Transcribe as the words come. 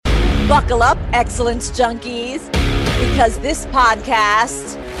Buckle up, excellence junkies, because this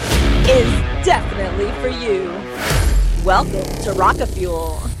podcast is definitely for you. Welcome to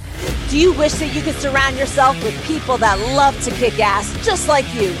Rockafuel. Do you wish that you could surround yourself with people that love to kick ass just like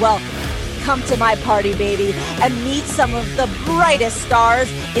you? Well, come to my party, baby, and meet some of the brightest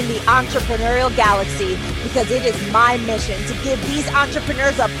stars in the entrepreneurial galaxy, because it is my mission to give these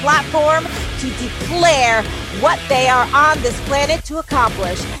entrepreneurs a platform to declare what they are on this planet to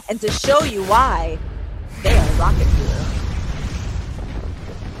accomplish and to show you why they are rocket fuel.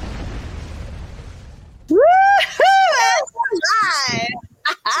 Woo-hoo!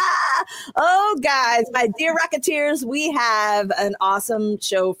 Oh, guys, my dear Rocketeers, we have an awesome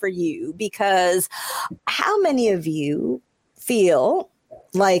show for you, because how many of you feel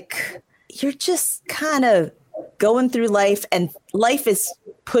like you're just kind of going through life and life is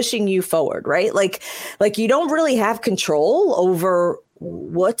pushing you forward, right? Like you don't really have control over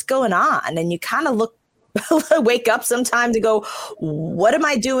what's going on, and you kind of wake up sometimes and go, what am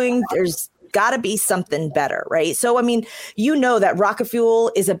I doing? There's got to be something better, right? So, I mean, you know that Rocket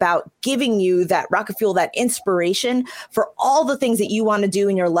Fuel is about giving you that Rocket Fuel, that inspiration for all the things that you want to do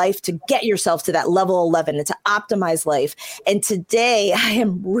in your life to get yourself to that level 11 and to optimize life. And today I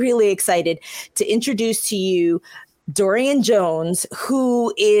am really excited to introduce to you Dorian Jones,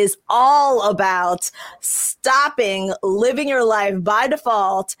 who is all about stopping living your life by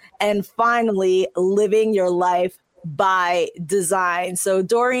default and finally living your life by design. So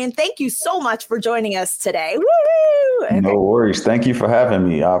Dorian, thank you so much for joining us today. Woo! Okay. No worries. Thank you for having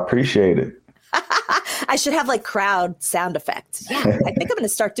me. I appreciate it. I should have like crowd sound effects. Yeah, I think I'm going to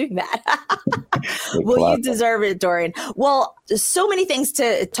start doing that. Well, you deserve it, Dorian. Well, there's so many things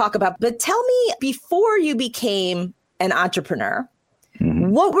to talk about, but tell me, before you became an entrepreneur,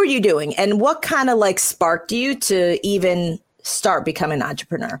 what were you doing and what kind of like sparked you to even start becoming an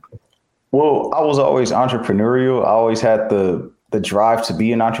entrepreneur? Well, I was always entrepreneurial. I always had the drive to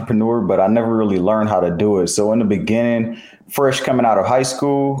be an entrepreneur, but I never really learned how to do it. So in the beginning, fresh coming out of high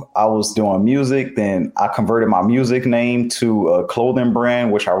school, I was doing music. Then I converted my music name to a clothing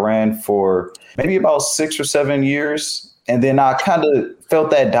brand, which I ran for maybe about 6 or 7 years. And then I kind of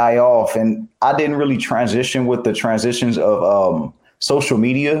felt that die off, and I didn't really transition with the transitions of social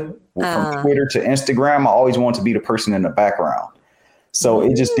media from Twitter to Instagram. I always wanted to be the person in the background. So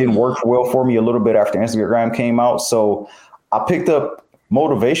it just didn't work well for me a little bit after Instagram came out. So I picked up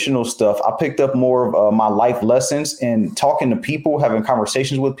motivational stuff. I picked up more of my life lessons and talking to people, having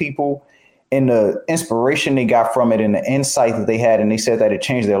conversations with people, and the inspiration they got from it and the insight that they had. And they said that it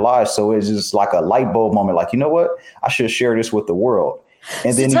changed their lives. So it's just like a light bulb moment. Like, you know what? I should share this with the world.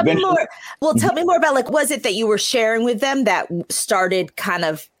 And so then tell me more. Well, tell me more about, like, was it that you were sharing with them that started kind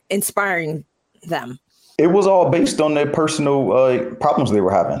of inspiring them? It was all based on their personal problems they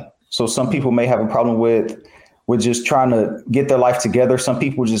were having. So some people may have a problem with just trying to get their life together. Some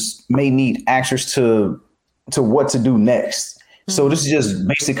people just may need answers to what to do next. So this is just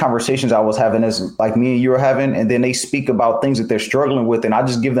basic conversations I was having, as like me and you were having. And then they speak about things that they're struggling with. And I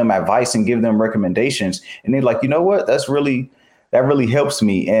just give them advice and give them recommendations. And they're like, you know what? That really helps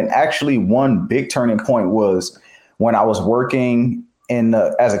me. And actually, one big turning point was when I was working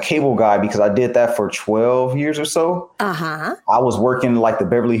as a cable guy, because I did that for 12 years or so. I was working in like the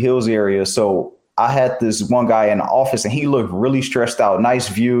Beverly Hills area. So I had this one guy in the office and he looked really stressed out. Nice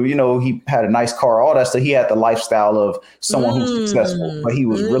view. You know, he had a nice car, all that stuff. He had the lifestyle of someone who's successful, but he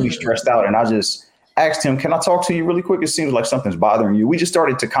was really stressed out. And I just asked him, can I talk to you really quick? It seems like something's bothering you. We just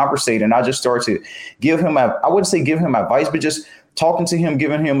started to conversate, and I just started to give him, I wouldn't say give him advice, but just talking to him,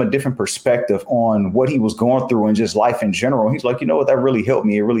 giving him a different perspective on what he was going through and just life in general. He's like, you know what, that really helped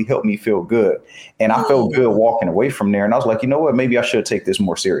me. It really helped me feel good. And I felt good walking away from there. And I was like, you know what, maybe I should take this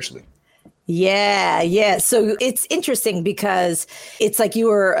more seriously. Yeah. So it's interesting because it's like you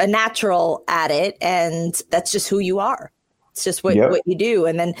were a natural at it, and that's just who you are. It's just what you do.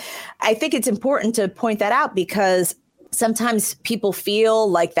 And then I think it's important to point that out, because sometimes people feel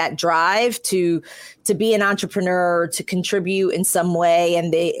like that drive to be an entrepreneur, to contribute in some way,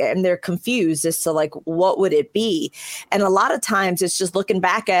 and they're confused as to like, what would it be? And a lot of times it's just looking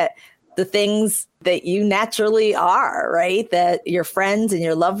back at the things that you naturally are, right? That your friends and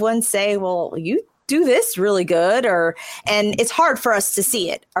your loved ones say, well, you do this really good, and it's hard for us to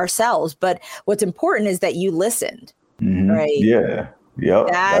see it ourselves. But what's important is that you listened, right? Yeah. Yep.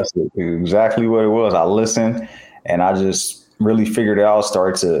 That's exactly what it was. I listened. And I just really figured it out,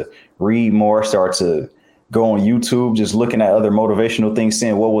 started to read more, started to go on YouTube, just looking at other motivational things,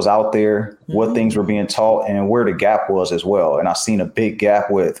 seeing what was out there, what things were being taught, and where the gap was as well. And I seen a big gap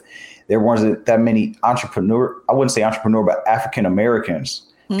with, there wasn't that many I wouldn't say entrepreneur, but African Americans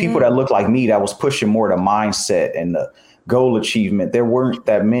people that looked like me that was pushing more the mindset and the goal achievement. There weren't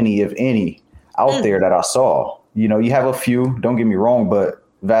that many, if any, out there that I saw. You know, you have a few, don't get me wrong, but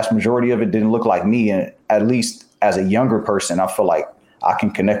vast majority of it didn't look like me. And at least as a younger person, I feel like I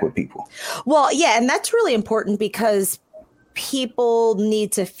can connect with people. Well, yeah, and that's really important because people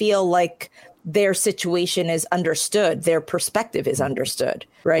need to feel like their situation is understood, their perspective is understood,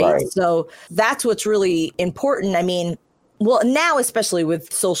 right? So that's what's really important. I mean, well, now, especially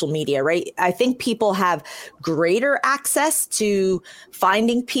with social media, right? I think people have greater access to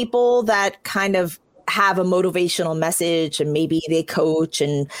finding people that kind of have a motivational message and maybe they coach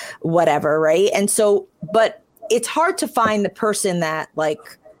and whatever, right? And so, but it's hard to find the person that like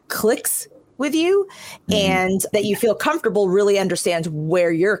clicks with you and that you feel comfortable really understands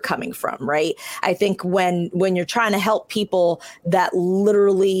where you're coming from, right? I think when you're trying to help people that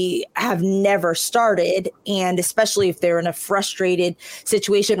literally have never started, and especially if they're in a frustrated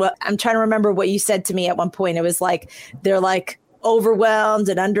situation, well, I'm trying to remember what you said to me at one point. It was like, they're like overwhelmed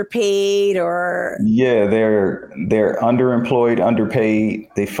and underpaid, or they're underemployed, underpaid.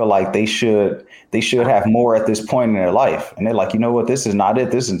 They feel like they should have more at this point in their life, and they're like, you know what, this is not it.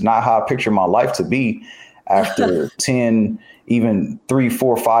 This is not how I picture my life to be after 10, even 3,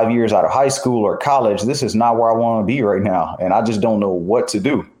 4, 5 years out of high school or college. This is not where I want to be right now, and I just don't know what to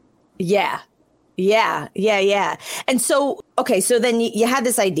do. Yeah. And so, okay, so then you had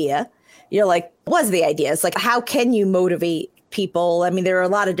this idea. You're like, what's the idea? It's like, how can you motivate people? I mean, there are a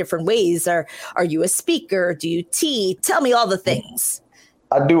lot of different ways. Are you a speaker? Do you teach? Tell me all the things.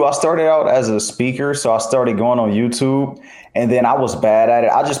 I do. I started out as a speaker, so I started going on YouTube, and then I was bad at it.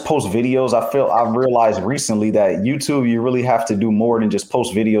 I just post videos. I realized recently that YouTube, you really have to do more than just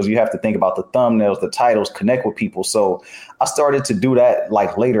post videos. You have to think about the thumbnails, the titles, connect with people. So I started to do that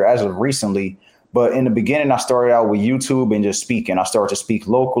like later, as of recently. But in the beginning, I started out with YouTube and just speaking. I started to speak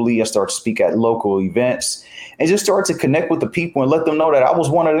locally. I started to speak at local events and just started to connect with the people and let them know that I was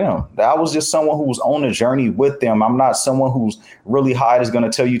one of them, that I was just someone who was on a journey with them. I'm not someone who's really high that's going to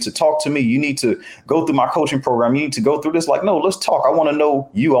tell you to talk to me. You need to go through my coaching program. You need to go through this. Like, no, let's talk. I want to know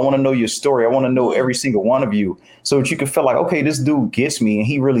you. I want to know your story. I want to know every single one of you so that you can feel like, OK, this dude gets me and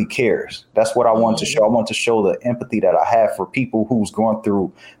he really cares. That's what I want to show. I want to show the empathy that I have for people who's going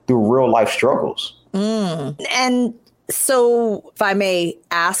through real life struggles. And so if I may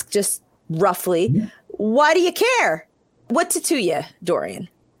ask just roughly, why do you care? What's it to you, Dorian?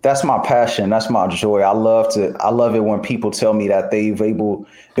 That's my passion. That's my joy. I love it when people tell me that they've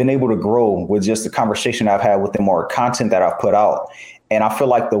been able to grow with just the conversation I've had with them or content that I've put out. And I feel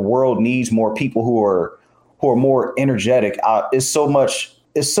like the world needs more people who are more energetic. It's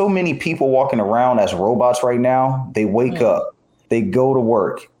so many people walking around as robots right now. They wake up. They go to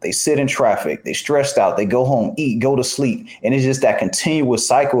work, they sit in traffic, they stressed out, they go home, eat, go to sleep. And it's just that continuous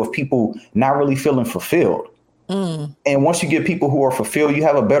cycle of people not really feeling fulfilled. And once you get people who are fulfilled, you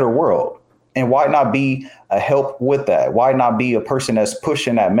have a better world. And why not be a help with that? Why not be a person that's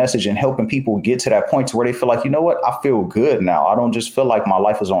pushing that message and helping people get to that point to where they feel like, you know what, I feel good now. I don't just feel like my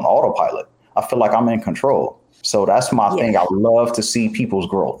life is on autopilot. I feel like I'm in control. So that's my thing. I love to see people's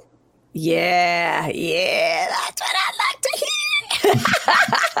growth. Yeah, that's what I like to hear.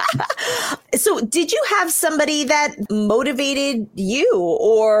 So did you have somebody that motivated you,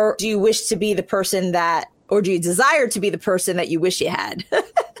 or do you wish to be the person or do you desire to be the person that you wish you had?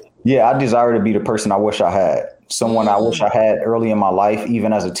 Yeah, I desire to be the person I wish I had. Someone I wish I had early in my life,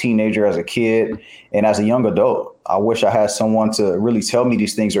 even as a teenager, as a kid, and as a young adult. I wish I had someone to really tell me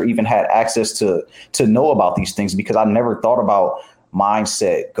these things or even had access to know about these things, because I never thought about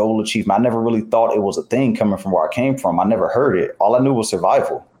mindset, goal achievement. I never really thought it was a thing coming from where I came from. I never heard it. All I knew was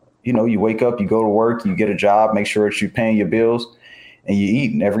survival. You know, you wake up, you go to work, you get a job, make sure that you're paying your bills and you're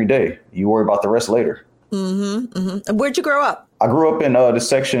eating every day. You worry about the rest later. And where'd you grow up? I grew up in the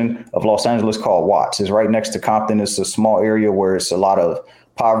section of Los Angeles called Watts. It's right next to Compton. It's a small area where it's a lot of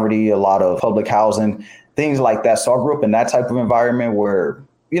poverty, a lot of public housing, things like that. So I grew up in that type of environment where,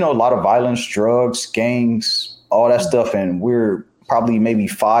 you know, a lot of violence, drugs, gangs, all that stuff. And we're probably maybe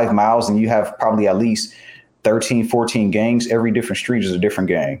 5 miles and you have probably at least 13, 14 gangs. Every different street is a different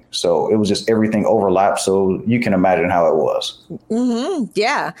gang. So it was just everything overlapped. So you can imagine how it was.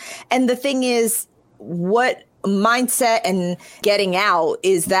 Yeah. And the thing is, what mindset and getting out,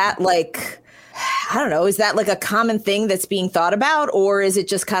 is that like, I don't know, is that like a common thing that's being thought about? Or is it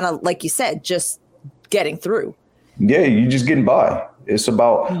just kind of, like you said, just getting through? Yeah, you're just getting by. It's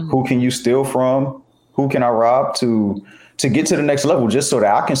about who can you steal from? Who can I rob to get to the next level, just so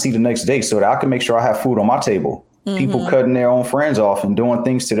that I can see the next day, so that I can make sure I have food on my table. People cutting their own friends off and doing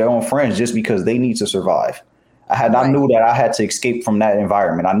things to their own friends just because they need to survive. I knew that I had to escape from that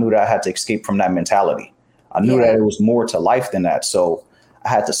environment. I knew that I had to escape from that mentality. I knew that it was more to life than that. So I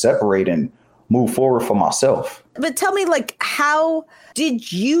had to separate and move forward for myself. But tell me, like, how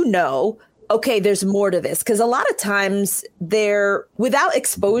did you know, okay, there's more to this? Because a lot of times they're without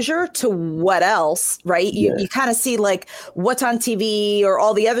exposure to what else, right? You kind of see like what's on TV or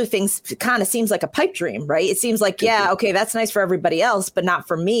all the other things kind of seems like a pipe dream, right? It seems like, okay, that's nice for everybody else, but not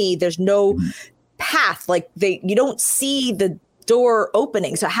for me. There's no path. Like you don't see the door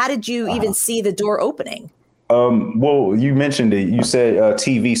opening. So how did you even see the door opening? Well, you mentioned it. You said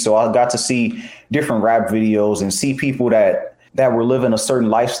TV. So I got to see different rap videos and see people that were living a certain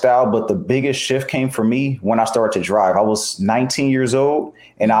lifestyle. But the biggest shift came for me when I started to drive. I was 19 years old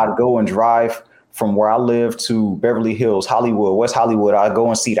and I'd go and drive from where I live to Beverly Hills, Hollywood, West Hollywood. I'd go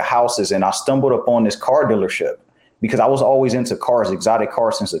and see the houses, and I stumbled upon this car dealership because I was always into cars, exotic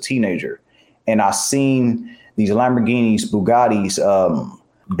cars since a teenager. And I seen these Lamborghinis, Bugattis,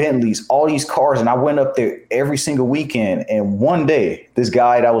 Bentleys, all these cars. And I went up there every single weekend. And one day, this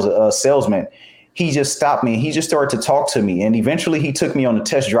guy that was a salesman, he just stopped me. He just started to talk to me. And eventually he took me on a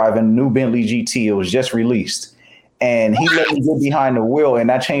test drive in a new Bentley GT. It was just released. And he let me get behind the wheel. And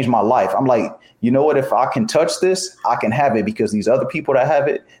that changed my life. I'm like, you know what? If I can touch this, I can have it, because these other people that have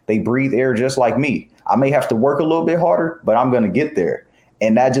it, they breathe air just like me. I may have to work a little bit harder, but I'm going to get there.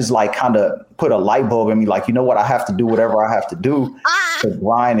 And that just like kind of put a light bulb in me. Like, you know what? I have to do whatever I have to do to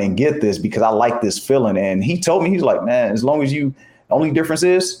grind and get this, because I like this feeling. And he told me, he's like, man, as long as the only difference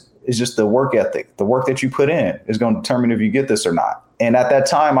is just the work ethic. The work that you put in is going to determine if you get this or not. And at that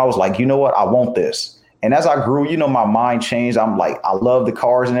time, I was like, you know what? I want this. And as I grew, my mind changed. I'm like, I love the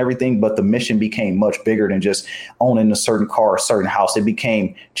cars and everything, but the mission became much bigger than just owning a certain car, a certain house. It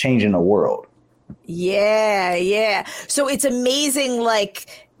became changing the world. Yeah. So it's amazing.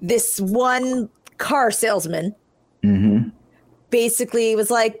 Like this one car salesman basically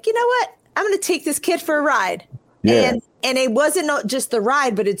was like, you know what? I'm going to take this kid for a ride. Yeah. And it wasn't just the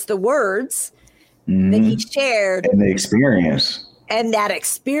ride, but it's the words that he shared. And the experience. And that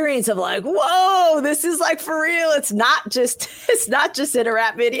experience of like, whoa, this is like for real. It's not just in a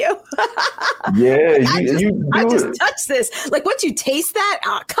rap video. I just touched this. Like once you taste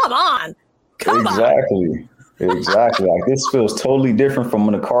that, come on. Exactly. Like this feels totally different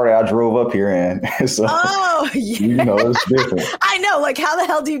from the car that I drove up here in. So, it's different. I know. Like, how the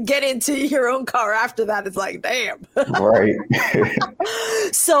hell do you get into your own car after that? It's like, damn. Right.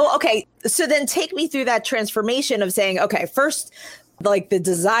 So then take me through that transformation of saying, okay, first, like the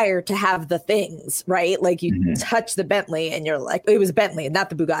desire to have the things, right? Like you touch the Bentley and you're like, it was Bentley and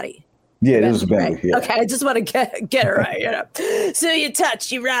not the Bugatti. Yeah, it was a Bentley. Right? Yeah. Okay, I just want to get it right. So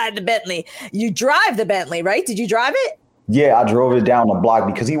you ride the Bentley, you drive the Bentley, right? Did you drive it? Yeah, I drove it down the block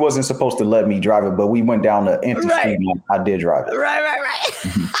because he wasn't supposed to let me drive it, but we went down the empty street and I did drive it. Right.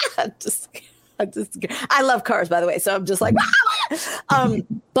 I love cars, by the way. So I'm just like,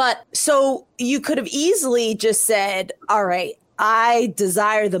 but so you could have easily just said, all right, I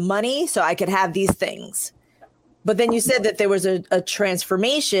desire the money so I could have these things. But then you said that there was a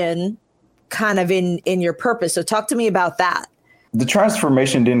transformation kind of in your purpose. So talk to me about that. The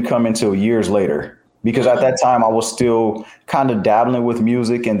transformation didn't come until years later, because at that time I was still kind of dabbling with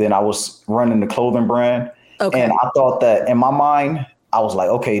music, and then I was running the clothing brand. Okay. And I thought that in my mind, I was like,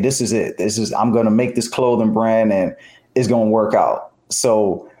 okay, this is it. I'm going to make this clothing brand and it's going to work out.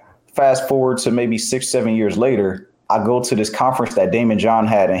 So fast forward to maybe 6-7 years later, I go to this conference that Daymond John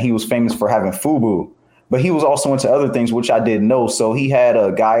had, and he was famous for having FUBU. But he was also into other things, which I didn't know. So he had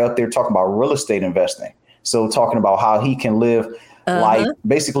a guy up there talking about real estate investing. So talking about how he can live like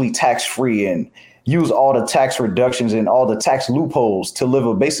basically tax free and use all the tax reductions and all the tax loopholes to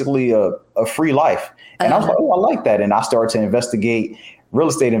live basically a free life. And I was like, oh, I like that. And I started to investigate real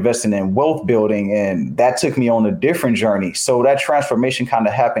estate investing and wealth building. And that took me on a different journey. So that transformation kind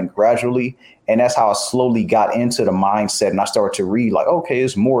of happened gradually. And that's how I slowly got into the mindset. And I started to read like, okay,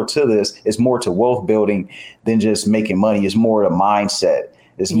 it's more to this. It's more to wealth building than just making money. It's more the mindset.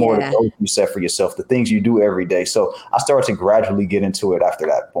 It's more the goals you set for yourself, the things you do every day. So I started to gradually get into it after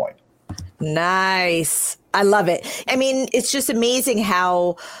that point. Nice. I love it. I mean, it's just amazing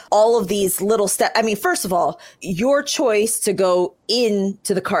how all of these little steps. I mean, first of all, your choice to go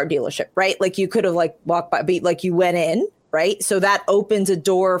into the car dealership, right? Like you could have like walked by, but like you went in, right? So that opens a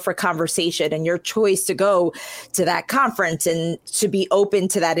door for conversation, and your choice to go to that conference and to be open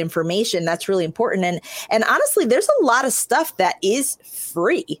to that information. That's really important. And honestly, there's a lot of stuff that is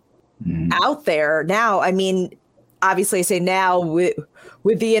free out there now. I mean, obviously I say now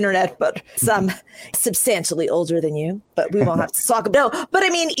with the internet, but I'm substantially older than you, but we won't have to talk about. No, but I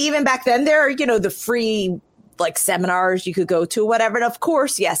mean, even back then there are, the free like seminars you could go to, whatever. And of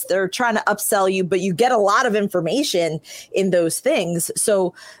course, yes, they're trying to upsell you, but you get a lot of information in those things.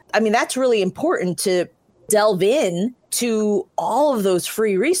 So, I mean, that's really important to delve in to all of those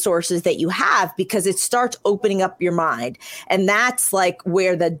free resources that you have, because it starts opening up your mind. And that's like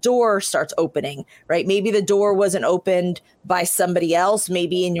where the door starts opening, right? Maybe the door wasn't opened by somebody else.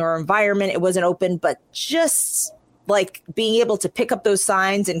 Maybe in your environment, it wasn't open, but just like being able to pick up those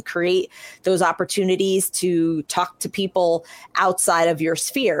signs and create those opportunities to talk to people outside of your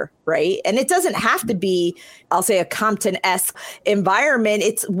sphere, right? And it doesn't have to be, I'll say, a Compton-esque environment.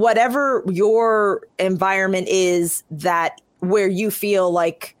 It's whatever your environment is, that where you feel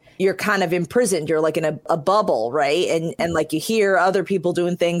like you're kind of imprisoned, you're like in a bubble, right? And like you hear other people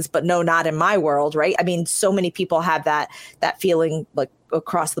doing things, but no, not in my world, right? I mean, so many people have that feeling like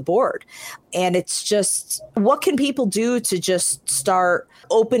across the board. And it's just, what can people do to just start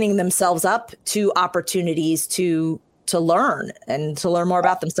opening themselves up to opportunities to learn and to learn more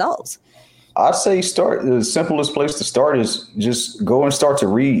about themselves? I'd say the simplest place to start is just go and start to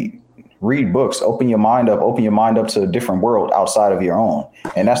read books, open your mind up to a different world outside of your own.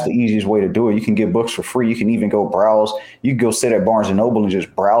 And that's the easiest way to do it. You can get books for free. You can even go browse. You can go sit at Barnes and Noble and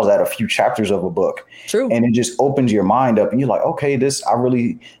just browse at a few chapters of a book. True. And it just opens your mind up and you're like, okay, this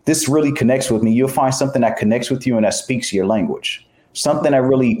really connects with me. You'll find something that connects with you and that speaks your language, something that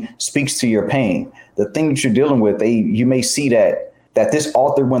really speaks to your pain. The thing that you're dealing with, you may see that this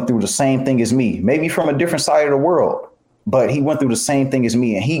author went through the same thing as me, maybe from a different side of the world. But he went through the same thing as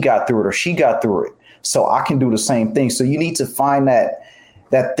me and he got through it, or she got through it. So I can do the same thing. So you need to find that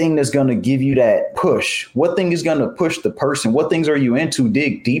thing that's going to give you that push. What thing is going to push the person? What things are you into?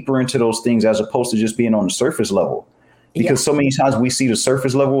 Dig deeper into those things as opposed to just being on the surface level. Because so many times we see the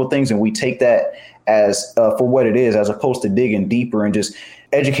surface level of things and we take that as for what it is, as opposed to digging deeper and just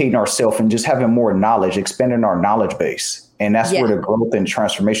educating ourselves and just having more knowledge, expanding our knowledge base. And that's where the growth and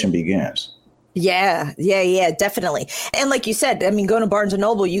transformation begins. Yeah, definitely. And like you said, I mean, going to Barnes and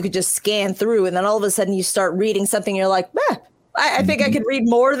Noble, you could just scan through and then all of a sudden you start reading something. You're like, I think I could read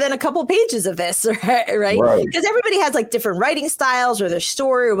more than a couple pages of this, right? Because everybody has like different writing styles or their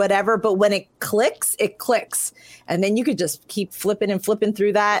story or whatever. But when it clicks. And then you could just keep flipping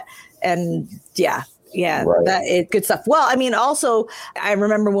through that. And good stuff. Well, I mean, also, I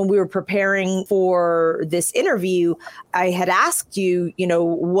remember when we were preparing for this interview, I had asked you,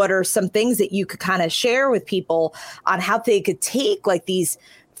 what are some things that you could kind of share with people on how they could take like these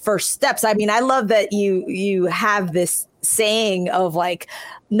first steps. I mean, I love that you have this saying of like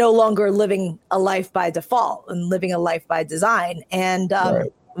no longer living a life by default and living a life by design. And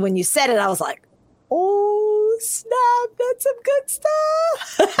when you said it, I was like, oh, snap, that's some good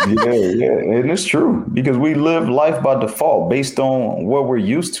stuff. Yeah. And it's true because we live life by default based on what we're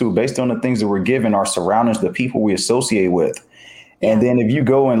used to, based on the things that we're given, our surroundings, the people we associate with. And then if you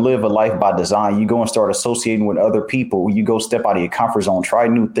go and live a life by design, you go and start associating with other people, you go step out of your comfort zone, try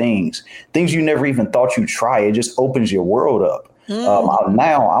new things you never even thought you'd try. It just opens your world up.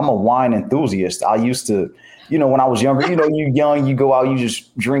 Now I'm a wine enthusiast. I used to, when I was younger, you young, you go out, you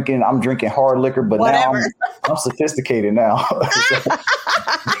just drinking. I'm drinking hard liquor, but now I'm sophisticated now.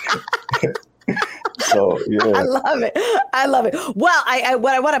 So, yeah. I love it. Well,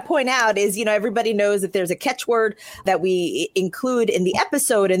 what I want to point out is, everybody knows that there's a catchword that we include in the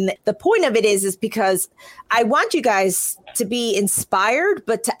episode. And the point of it is because I want you guys to be inspired,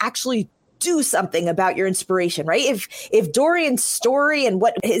 but to actually do something about your inspiration, right? If Dorian's story and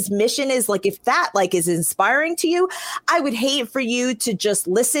what his mission is, like, if that is inspiring to you, I would hate for you to just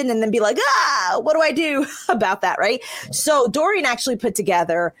listen and then be like, what do I do about that, right? So Dorian actually put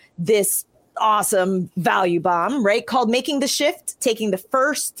together this awesome value bomb, right? Called Making the Shift, Taking the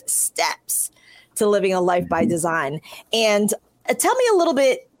First Steps to Living a Life by Design. And tell me a little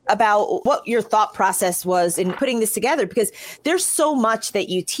bit about what your thought process was in putting this together, because there's so much that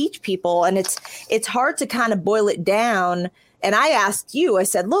you teach people and it's hard to kind of boil it down. And I asked you, I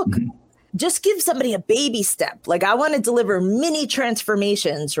said, look, just give somebody a baby step. Like, I want to deliver mini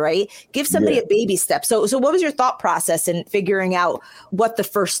transformations, right? Give somebody a baby step. So what was your thought process in figuring out what the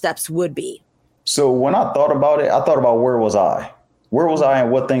first steps would be? So when I thought about it, I thought about where was I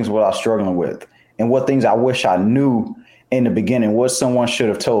and what things was I struggling with and what things I wish I knew in the beginning, what someone should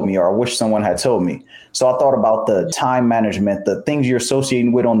have told me or I wish someone had told me. So I thought about the time management, the things you're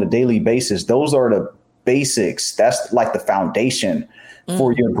associating with on the daily basis. Those are the basics. That's like the foundation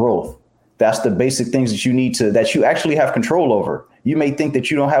for your growth. That's the basic things that you need that you actually have control over. You may think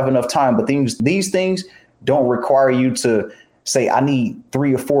that you don't have enough time, but these things don't require you to say, I need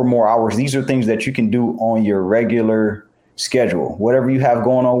 3 or 4 more hours. These are things that you can do on your regular schedule. Whatever you have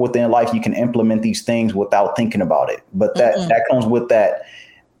going on within life, you can implement these things without thinking about it. But that comes with that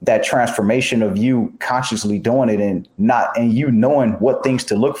transformation of you consciously doing it and you knowing what things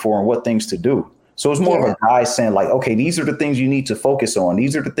to look for and what things to do. So it's more of a guide saying like, okay, these are the things you need to focus on.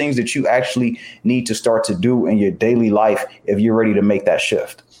 These are the things that you actually need to start to do in your daily life if you're ready to make that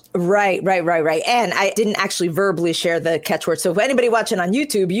shift. Right. And I didn't actually verbally share the catchword. So if anybody watching on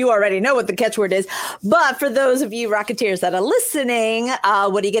YouTube, you already know what the catchword is. But for those of you Rocketeers that are listening,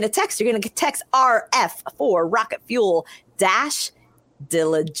 what are you going to text? You're going to text RF for Rocket Fuel dash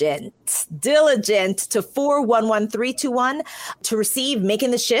diligent to 411321 to receive Making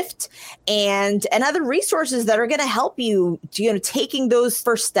the Shift and other resources that are going to help you, taking those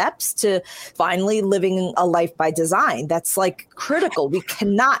first steps to finally living a life by design. That's like critical. We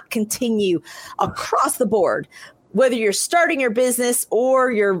cannot continue across the board, whether you're starting your business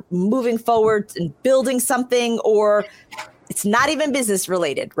or you're moving forward and building something, or it's not even business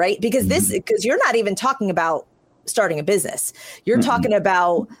related, right? Because you're not even talking about starting a business. You're talking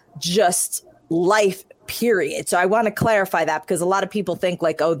about just life, period. So I want to clarify that because a lot of people think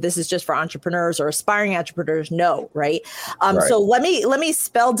like, oh, this is just for entrepreneurs or aspiring entrepreneurs. No, right? So let me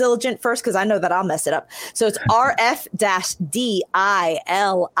spell diligent first because I know that I'll mess it up. So it's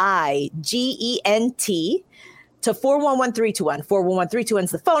RF-DILIGENT to 411321. 411321 is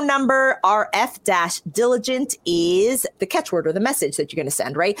the phone number. RF-diligent is the catchword or the message that you're going to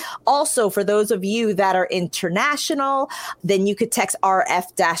send, right? Also, for those of you that are international, then you could text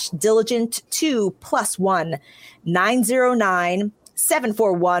RF-diligent to +1 909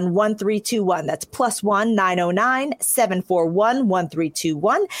 741 1321. That's +1 909 741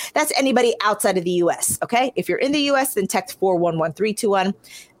 1321. That's anybody outside of the US. Okay. If you're in the US, then text 411321.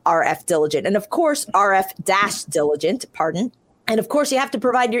 RF diligent. And of course, RF diligent, pardon. And of course, you have to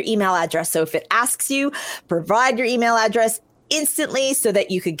provide your email address. So if it asks you, provide your email address instantly so that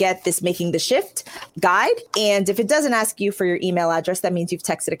you could get this Making the Shift guide. And if it doesn't ask you for your email address, that means you've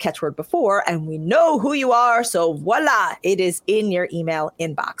texted a catchword before and we know who you are. So voila, it is in your email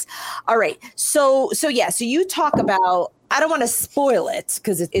inbox. All right. So you talk about, I don't want to spoil it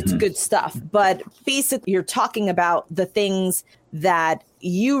because it's good stuff, but basically you're talking about the things that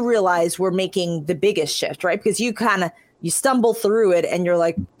you realize were making the biggest shift, right? Because you stumble through it and you're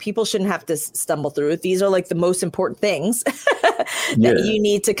like, people shouldn't have to stumble through it. These are like the most important things that you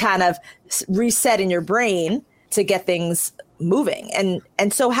need to kind of reset in your brain to get things moving. And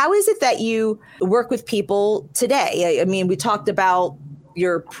so how is it that you work with people today? I mean, we talked about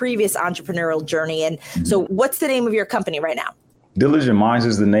your previous entrepreneurial journey. And so what's the name of your company right now? Diligent Minds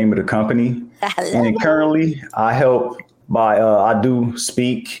is the name of the company. And currently I help I do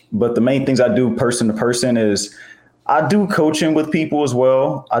speak, but the main things I do person to person is I do coaching with people as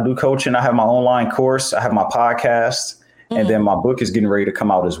well. I do coaching. I have my online course. I have my podcast, and then my book is getting ready to come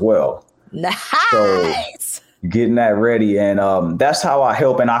out as well. Nice. So getting that ready. And that's how I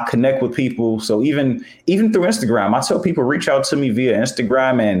help and I connect with people. So even through Instagram, I tell people reach out to me via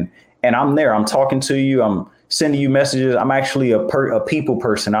Instagram and I'm there. I'm talking to you. I'm sending you messages. I'm actually a people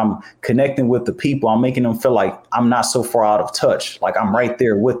person. I'm connecting with the people. I'm making them feel like I'm not so far out of touch. Like I'm right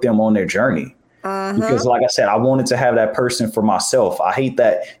there with them on their journey. Because like I said, I wanted to have that person for myself. I hate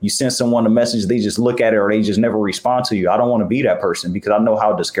that you send someone a message, they just look at it or they just never respond to you. I don't want to be that person because I know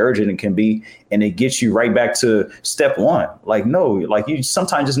how discouraging it can be. And it gets you right back to step one. Like, no, like you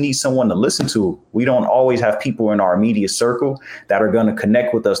sometimes just need someone to listen to. We don't always have people in our immediate circle that are going to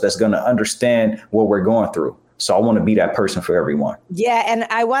connect with us, that's going to understand what we're going through. So I want to be that person for everyone. Yeah. And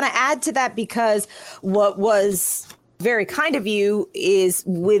I want to add to that because what was very kind of you is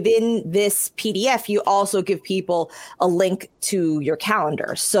within this PDF, you also give people a link to your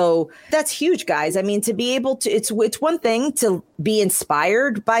calendar. So that's huge, guys. I mean, to be able to, it's one thing to be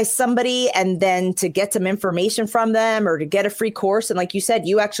inspired by somebody and then to get some information from them or to get a free course. And like you said,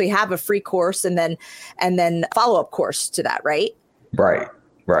 you actually have a free course and then follow-up course to that, right? Right.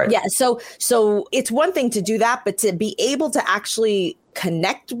 Yeah. So it's one thing to do that, but to be able to actually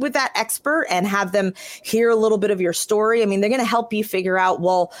connect with that expert and have them hear a little bit of your story. I mean, they're going to help you figure out,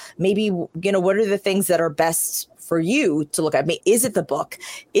 well, maybe, what are the things that are best for you to look at? Is it the book?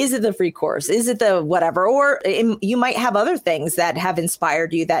 Is it the free course? Is it the whatever? Or you might have other things that have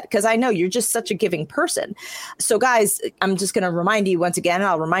inspired you because I know you're just such a giving person. So guys, I'm just going to remind you once again,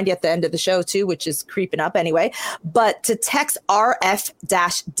 I'll remind you at the end of the show too, which is creeping up anyway, but to text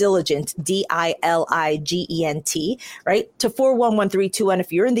RF-diligent, DILIGENT, right, to 411321.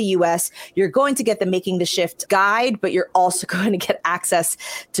 If you're in the US, you're going to get the Making the Shift guide, but you're also going to get access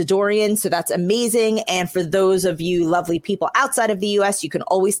to Dorian. So that's amazing. And for those of of you lovely people outside of the US, you can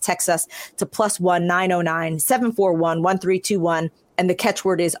always text us to +1 909 741 1321. And the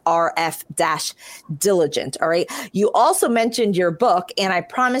catchword is RF-diligent. All right. You also mentioned your book, and I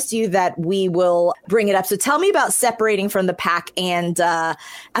promised you that we will bring it up. So tell me about Separating from the Pack. And I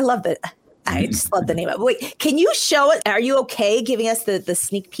love that. I just love the name of it. Wait, can you show it? Are you okay giving us the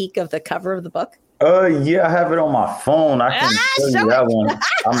sneak peek of the cover of the book? Yeah, I have it on my phone. I can show you that one.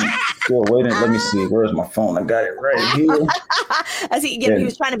 I'm still waiting. Let me see. Where's my phone? I got it right here. As he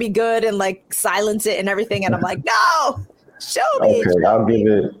was trying to be good and like silence it and everything. And I'm like, no. Show me. Okay, I'll give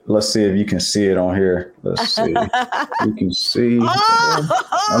it. Let's see if you can see it on here. Let's see. You can see. I'm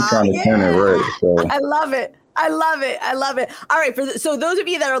trying to turn it right. So. I love it. I love it. I love it. All right. So those of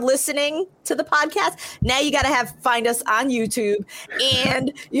you that are listening to the podcast, now you got to find us on YouTube,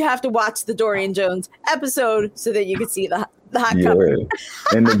 and you have to watch the Dorian Jones episode so that you can see the hot cover.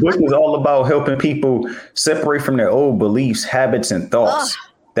 And the book is all about helping people separate from their old beliefs, habits, and thoughts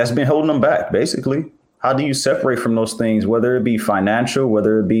that's been holding them back, basically. How do you separate from those things, whether it be financial,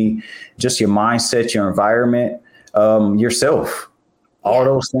 whether it be just your mindset, your environment, yourself, all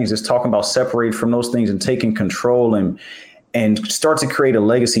those things. It's talking about separating from those things and taking control and start to create a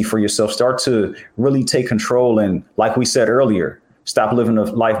legacy for yourself. Start to really take control. And like we said earlier, stop living a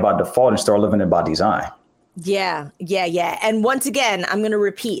life by default and start living it by design. Yeah. And once again, I'm going to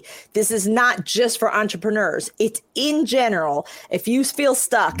repeat, this is not just for entrepreneurs. It's in general. If you feel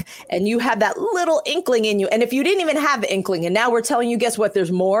stuck and you have that little inkling in you, and if you didn't even have the inkling, and now we're telling you, guess what?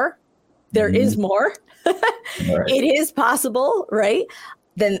 There's more. There is more. Right. It is possible, right?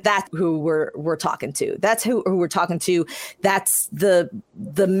 Then that's who we're talking to. That's who we're talking to. That's the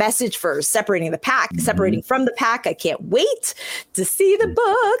message for separating the pack, separating from the pack. I can't wait to see the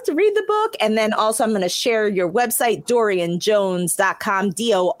book, to read the book. And then also I'm going to share your website, DorianJones.com,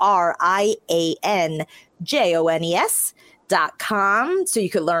 DorianJones.com. So you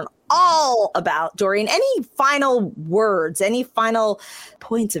can learn all about Dorian. Any final words, any final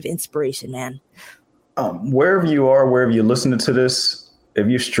points of inspiration, man? Wherever you are, wherever you're listening to this, if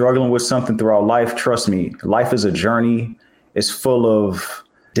you're struggling with something throughout life, trust me, life is a journey. It's full of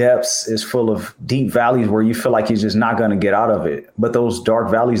depths. It's full of deep valleys where you feel like you're just not going to get out of it. But those dark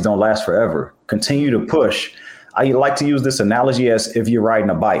valleys don't last forever. Continue to push. I like to use this analogy as if you're riding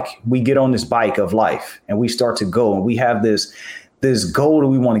a bike. We get on this bike of life and we start to go, and we have this goal that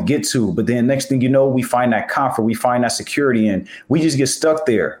we want to get to. But then next thing you know, we find that comfort, we find that security, and we just get stuck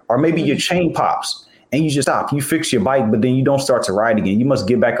there. Or maybe your chain pops and you just stop. You fix your bike, but then you don't start to ride again. You must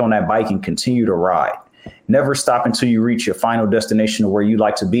get back on that bike and continue to ride. Never stop until you reach your final destination of where you'd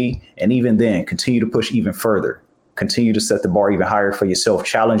like to be. And even then, continue to push even further. Continue to set the bar even higher for yourself.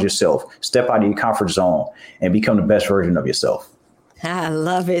 Challenge yourself. Step out of your comfort zone and become the best version of yourself. I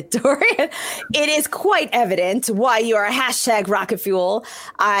love it, Dorian. It is quite evident why you are a #Rocket Fuel.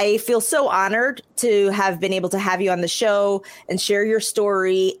 I feel so honored to have been able to have you on the show and share your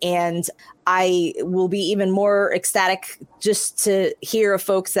story. And I will be even more ecstatic just to hear of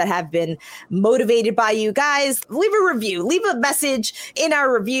folks that have been motivated by you guys. Leave a review, leave a message in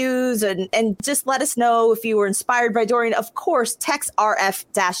our reviews, and just let us know if you were inspired by Dorian. Of course, text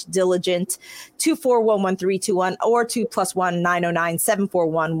RF-diligent 2411321 or 2+1 909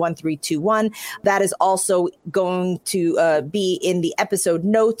 741 1321. That is also going to be in the episode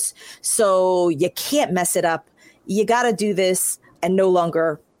notes. So you can't mess it up. You got to do this and no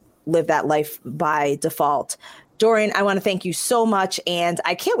longer live that life by default. Dorian, I want to thank you so much. And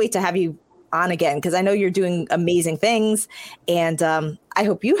I can't wait to have you on again, because I know you're doing amazing things. And I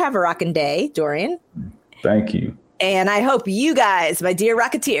hope you have a rockin' day, Dorian. Thank you. And I hope you guys, my dear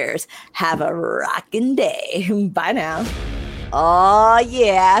Rocketeers, have a rockin' day. Bye now. Oh,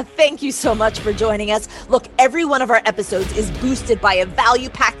 yeah. Thank you so much for joining us. Look, every one of our episodes is boosted by a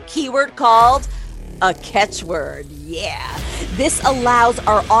value-packed keyword called a catchword. Yeah. This allows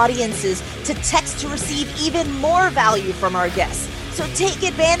our audiences to text to receive even more value from our guests. So take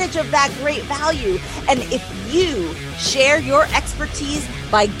advantage of that great value. And if you share your expertise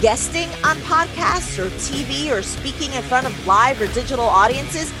by guesting on podcasts or TV or speaking in front of live or digital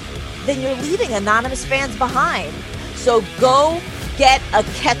audiences, then you're leaving anonymous fans behind. So go get a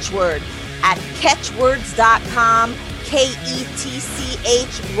catchword at catchwords.com,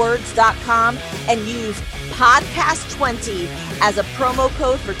 KETCH words.com, and use podcast20 as a promo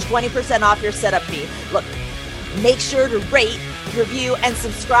code for 20% off your setup fee. Look, make sure to rate, review, and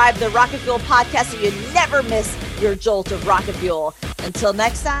subscribe to the Rocket Fuel podcast so you never miss your jolt of rocket fuel. Until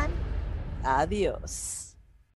next time, adios.